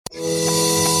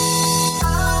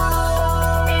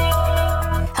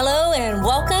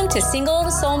to Single to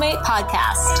Soulmate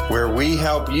Podcast, where we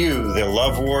help you, the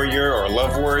love warrior or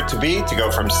love warrior to be, to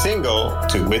go from single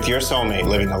to with your soulmate,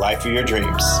 living the life of your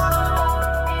dreams.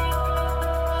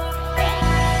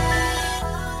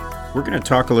 We're going to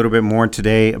talk a little bit more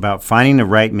today about finding the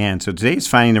right man. So today's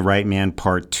Finding the Right Man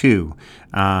Part 2.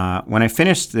 When I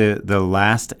finished the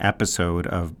last episode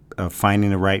of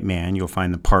Finding the Right Man, you'll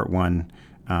find the Part 1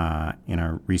 in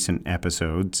our recent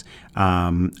episodes.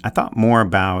 I thought more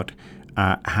about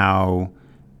how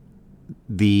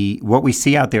what we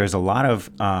see out there is a lot of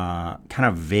kind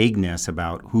of vagueness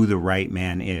about who the right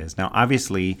man is. Now,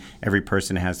 obviously, every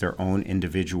person has their own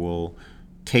individual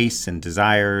tastes and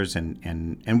desires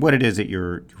and what it is that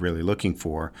you're really looking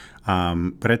for.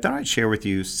 But I thought I'd share with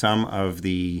you some of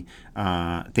the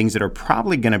things that are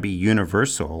probably going to be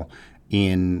universal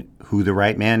in who the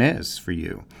right man is for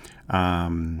you.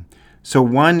 So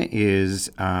one is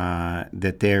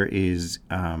that there is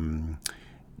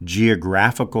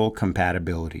geographical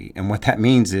compatibility. And what that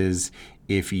means is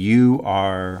if you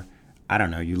are, I don't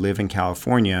know, you live in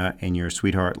California and your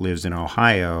sweetheart lives in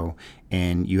Ohio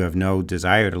and you have no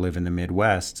desire to live in the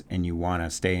Midwest and you want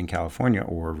to stay in California,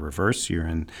 or reverse, you're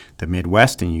in the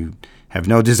Midwest and you have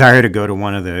no desire to go to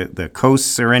one of the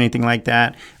coasts or anything like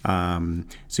that.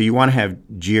 So you want to have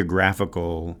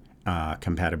geographical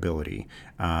compatibility.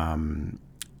 And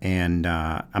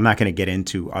I'm not going to get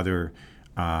into other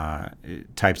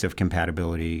types of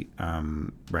compatibility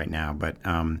right now. But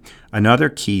another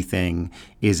key thing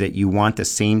is that you want the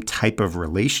same type of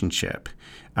relationship,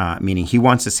 meaning he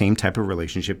wants the same type of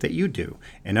relationship that you do.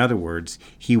 In other words,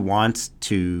 he wants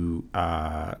to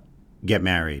get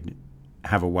married,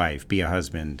 have a wife, be a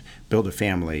husband, build a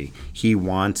family. He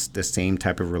wants the same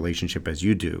type of relationship as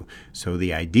you do. So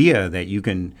the idea that you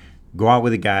can go out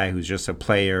with a guy who's just a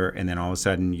player and then all of a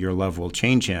sudden your love will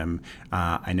change him.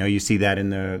 I know you see that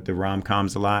in the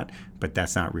rom-coms a lot, but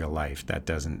that's not real life. That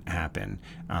doesn't happen.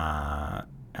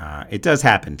 It does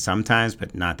happen sometimes,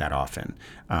 but not that often.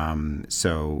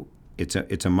 So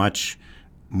it's a much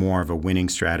more of a winning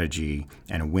strategy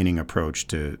and a winning approach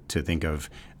to think of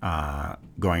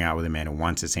going out with a man who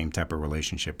wants the same type of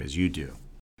relationship as you do.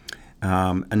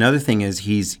 Another thing is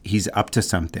he's up to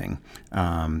something.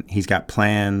 He's got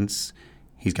plans.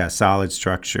 He's got solid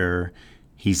structure.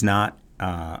 He's not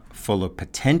full of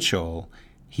potential.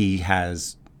 He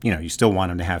has, you still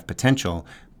want him to have potential,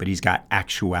 but he's got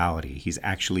actuality. He's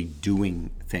actually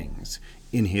doing things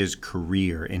in his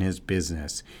career, in his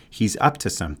business. He's up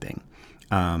to something.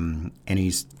 And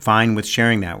he's fine with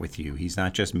sharing that with you. He's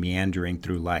not just meandering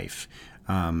through life.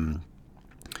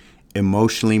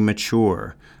 Emotionally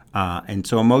mature. And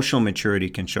so emotional maturity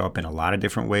can show up in a lot of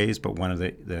different ways, but one of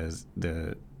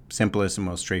the simplest and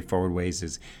most straightforward ways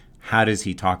is, how does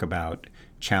he talk about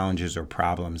challenges or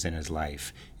problems in his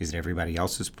life? Is it everybody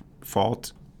else's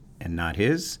fault and not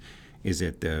his? Is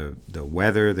it the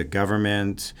weather, the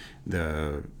government,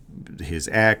 his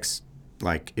ex?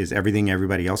 Like, is everything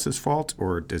everybody else's fault,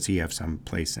 or does he have some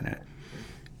place in it?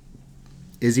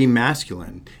 Is he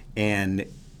masculine? And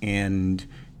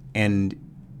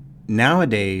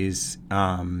nowadays,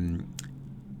 you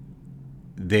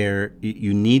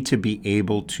need to be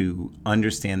able to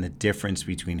understand the difference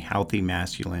between healthy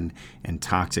masculine and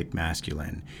toxic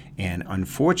masculine. And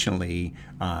unfortunately,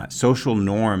 social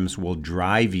norms will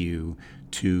drive you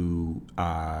to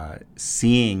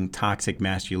seeing toxic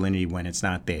masculinity when it's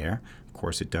not there. Of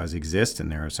course, it does exist,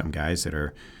 and there are some guys that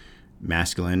are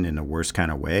masculine in the worst kind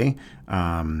of way.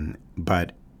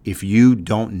 But if you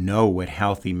don't know what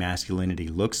healthy masculinity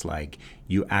looks like,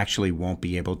 you actually won't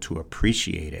be able to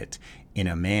appreciate it in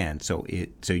a man. So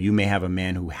you may have a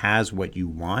man who has what you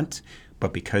want,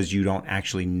 but because you don't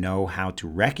actually know how to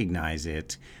recognize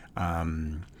it,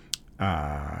 you're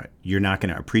not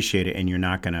going to appreciate it, and you're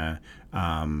not going to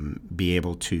be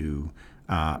able to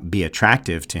be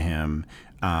attractive to him.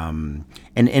 And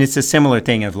it's a similar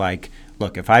thing of like,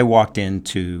 look, if I walked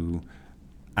into,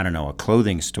 I don't know, a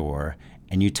clothing store,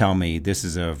 and you tell me this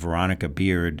is a Veronica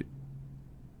Beard,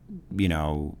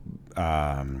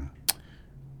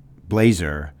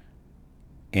 blazer,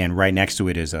 and right next to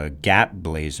it is a Gap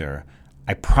blazer,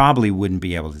 I probably wouldn't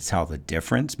be able to tell the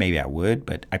difference. Maybe I would,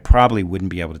 but I probably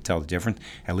wouldn't be able to tell the difference,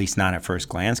 at least not at first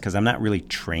glance, because I'm not really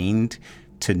trained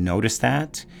to notice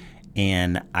that,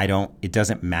 and it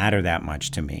doesn't matter that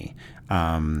much to me.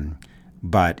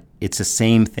 But it's the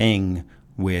same thing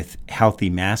with healthy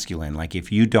masculine. Like,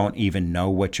 if you don't even know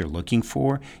what you're looking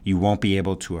for, you won't be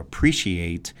able to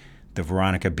appreciate the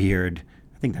Veronica Beard.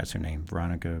 I think that's her name,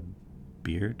 Veronica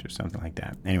Beard or something like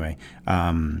that. Anyway,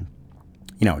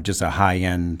 just a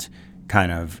high-end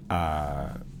kind of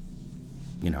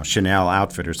Chanel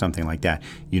outfit or something like that,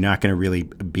 you're not going to really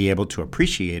be able to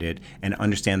appreciate it and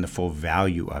understand the full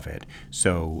value of it.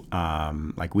 So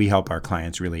like we help our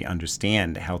clients really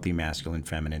understand healthy masculine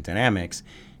feminine dynamics.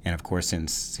 And of course,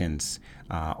 since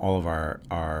all of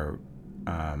our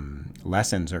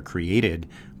lessons are created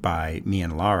by me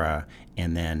and Laura,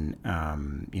 and then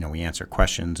we answer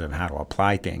questions of how to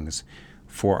apply things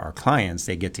for our clients,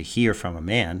 they get to hear from a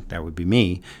man, that would be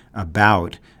me,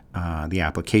 about the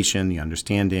application, the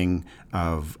understanding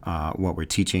of what we're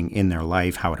teaching in their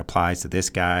life, how it applies to this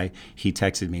guy. He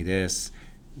texted me this.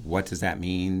 What does that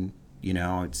mean?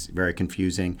 It's very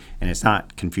confusing. And it's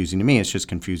not confusing to me. It's just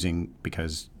confusing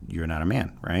because you're not a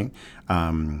man, right?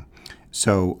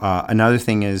 So another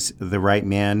thing is the right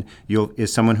man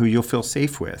is someone who you'll feel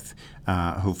safe with,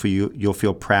 who you'll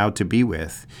feel proud to be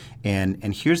with.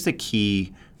 And here's the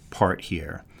key part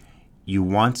here. You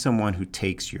want someone who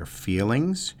takes your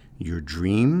feelings, your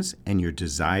dreams, and your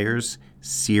desires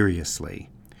seriously.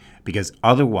 Because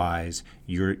otherwise,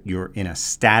 you're in a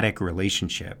static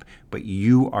relationship, but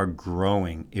you are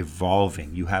growing,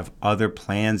 evolving. You have other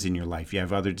plans in your life. You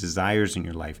have other desires in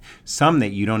your life, some that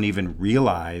you don't even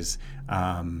realize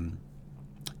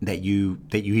that you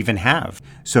even have.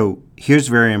 So here's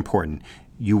very important.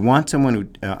 You want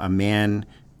someone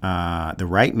the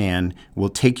right man will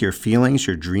take your feelings,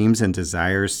 your dreams, and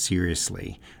desires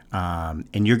seriously.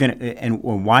 And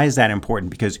why is that important?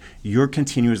 Because you're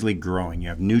continuously growing. You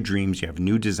have new dreams, you have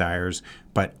new desires,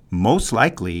 but most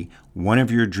likely one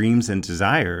of your dreams and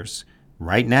desires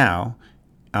right now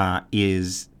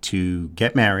is to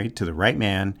get married to the right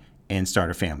man and start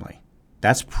a family.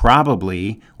 That's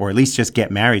probably, or at least just get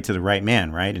married to the right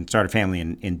man, right? And start a family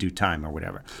in due time or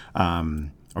whatever.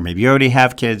 Or maybe you already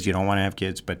have kids, you don't want to have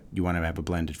kids, but you want to have a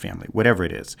blended family, whatever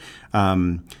it is.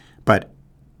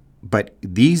 But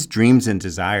these dreams and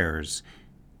desires,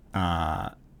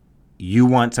 you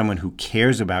want someone who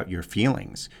cares about your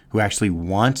feelings, who actually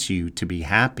wants you to be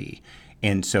happy.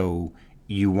 And so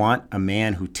you want a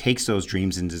man who takes those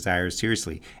dreams and desires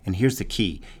seriously. And here's the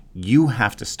key. You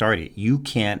have to start it. You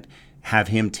can't have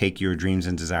him take your dreams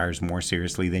and desires more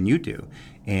seriously than you do.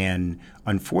 And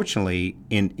unfortunately,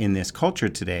 in this culture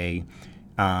today,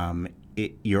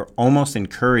 you're almost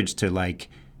encouraged to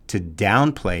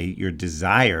downplay your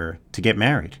desire to get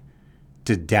married,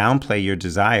 to downplay your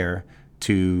desire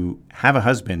to have a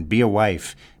husband, be a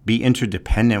wife, be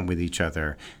interdependent with each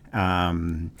other,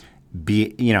 have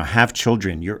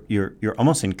children. You're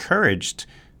almost encouraged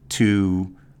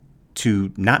to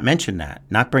not mention that,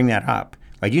 not bring that up.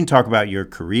 Like you can talk about your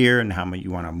career and how much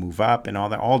you want to move up and all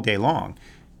that all day long,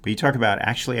 but you talk about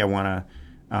actually I want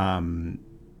to,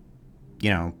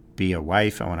 be a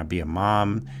wife. I want to be a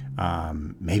mom.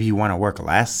 Maybe you want to work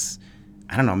less.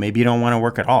 I don't know. Maybe you don't want to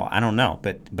work at all. I don't know.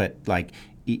 But like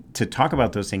to talk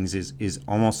about those things is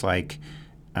almost like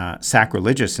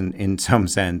sacrilegious in some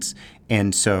sense.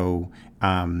 And so,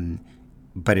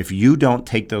 but if you don't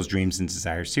take those dreams and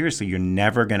desires seriously, you're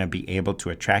never going to be able to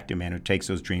attract a man who takes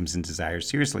those dreams and desires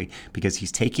seriously because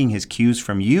he's taking his cues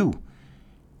from you.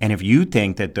 And if you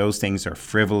think that those things are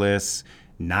frivolous,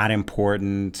 not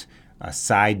important, a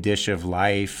side dish of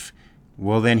life,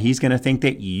 well, then he's going to think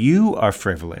that you are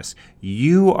frivolous.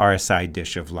 You are a side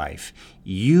dish of life.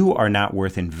 You are not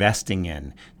worth investing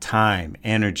in time,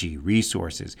 energy,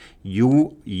 resources.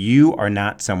 You are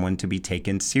not someone to be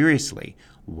taken seriously.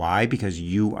 Why? Because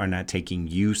you are not taking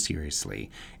you seriously.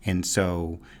 And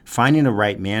so finding the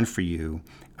right man for you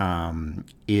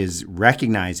is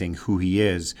recognizing who he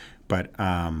is, but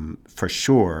for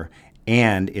sure.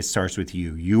 And it starts with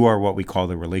you. You are what we call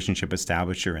the relationship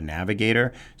establisher and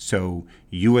navigator. So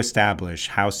you establish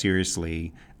how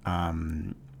seriously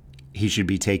he should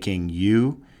be taking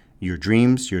you, your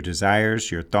dreams, your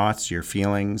desires, your thoughts, your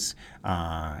feelings,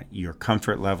 your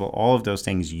comfort level, all of those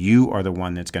things. You are the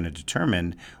one that's going to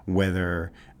determine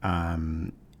whether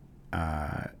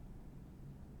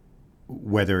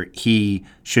he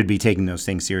should be taking those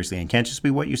things seriously. And it can't just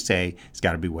be what you say. It's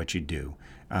got to be what you do.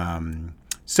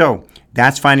 So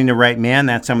that's finding the right man.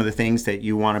 That's some of the things that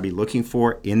you want to be looking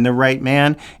for in the right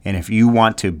man. And if you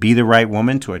want to be the right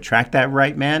woman to attract that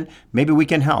right man, maybe we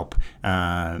can help.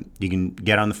 You can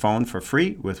get on the phone for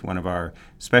free with one of our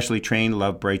specially trained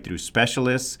love breakthrough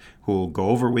specialists who will go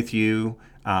over with you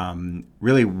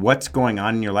really what's going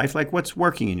on in your life, like what's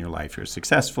working in your life. You're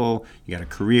successful, you got a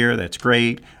career, that's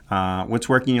great. What's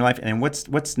working in your life, and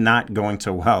what's not going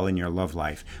so well in your love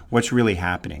life? What's really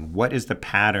happening? What is the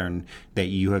pattern that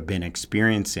you have been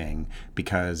experiencing?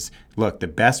 Because look, the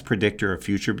best predictor of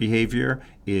future behavior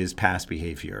is past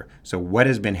behavior. So what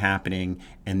has been happening,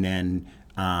 and then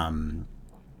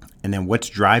And then what's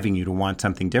driving you to want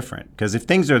something different? Because if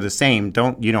things are the same,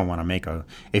 you don't want to make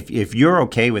if you're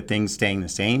okay with things staying the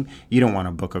same, you don't want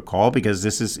to book a call, because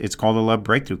it's called a love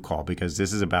breakthrough call, because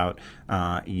this is about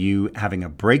you having a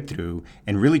breakthrough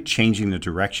and really changing the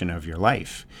direction of your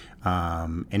life.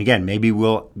 And again, maybe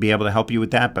we'll be able to help you with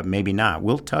that, but maybe not.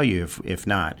 We'll tell you if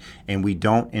not. And we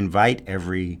don't invite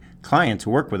every client to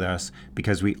work with us,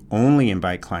 because we only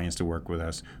invite clients to work with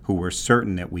us who we're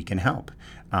certain that we can help.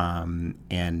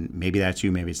 And maybe that's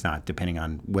you, maybe it's not, depending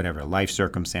on whatever life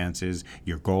circumstances,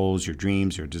 your goals, your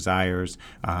dreams, your desires,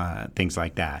 things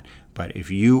like that. But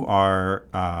if you are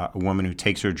a woman who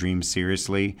takes her dreams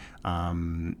seriously,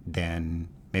 then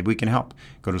maybe we can help.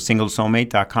 Go to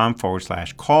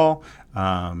singlesoulmate.com/call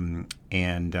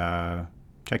and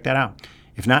check that out.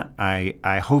 If not,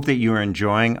 I hope that you are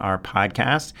enjoying our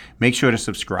podcast. Make sure to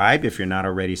subscribe if you're not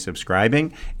already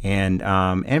subscribing. And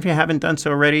if you haven't done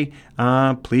so already,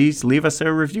 please leave us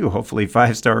a review, hopefully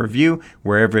 5-star review,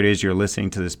 wherever it is you're listening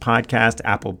to this podcast.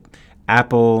 Apple,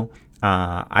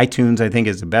 iTunes, I think,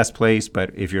 is the best place.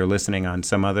 But if you're listening on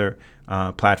some other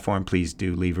platform, please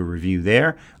do leave a review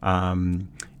there.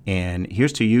 And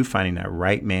here's to you finding that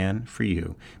right man for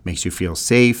you. Makes you feel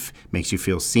safe, makes you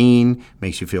feel seen,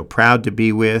 makes you feel proud to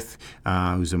be with,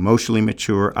 who's emotionally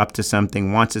mature, up to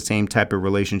something, wants the same type of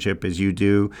relationship as you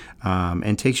do,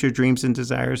 and takes your dreams and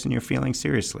desires and your feelings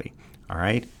seriously. All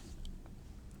right?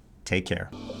 Take care.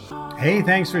 Hey,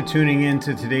 thanks for tuning in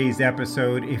to today's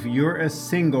episode. If you're a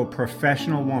single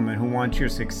professional woman who wants your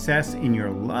success in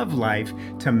your love life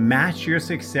to match your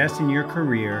success in your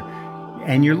career,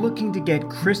 and you're looking to get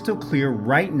crystal clear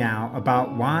right now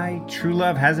about why true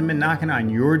love hasn't been knocking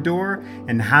on your door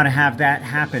and how to have that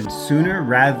happen sooner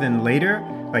rather than later,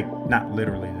 like not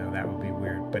literally though, that would be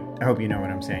weird, but I hope you know what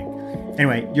I'm saying.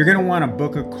 Anyway, you're going to want to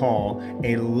book a call,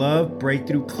 a love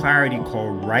breakthrough clarity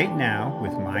call right now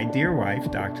with my dear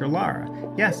wife, Dr. Lara.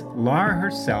 Yes, Lara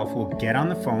herself will get on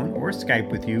the phone or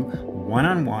Skype with you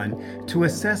one-on-one to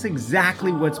assess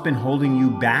exactly what's been holding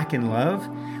you back in love,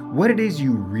 what it is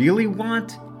you really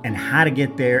want, and how to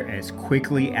get there as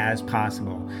quickly as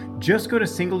possible. Just go to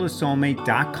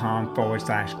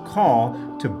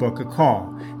singletosoulmate.com/call to book a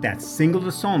call. That's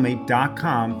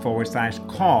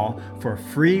singletosoulmate.com/call for a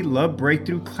free love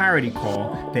breakthrough clarity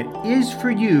call that is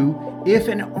for you if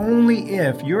and only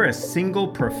if you're a single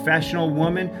professional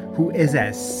woman who is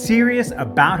as serious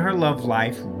about her love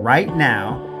life right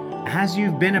now as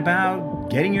you've been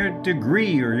about getting your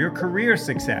degree or your career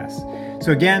success.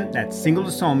 So again, that's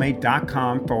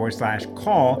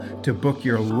singletosoulmate.com/call to book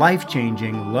your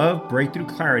life-changing love breakthrough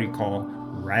clarity call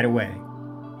right away.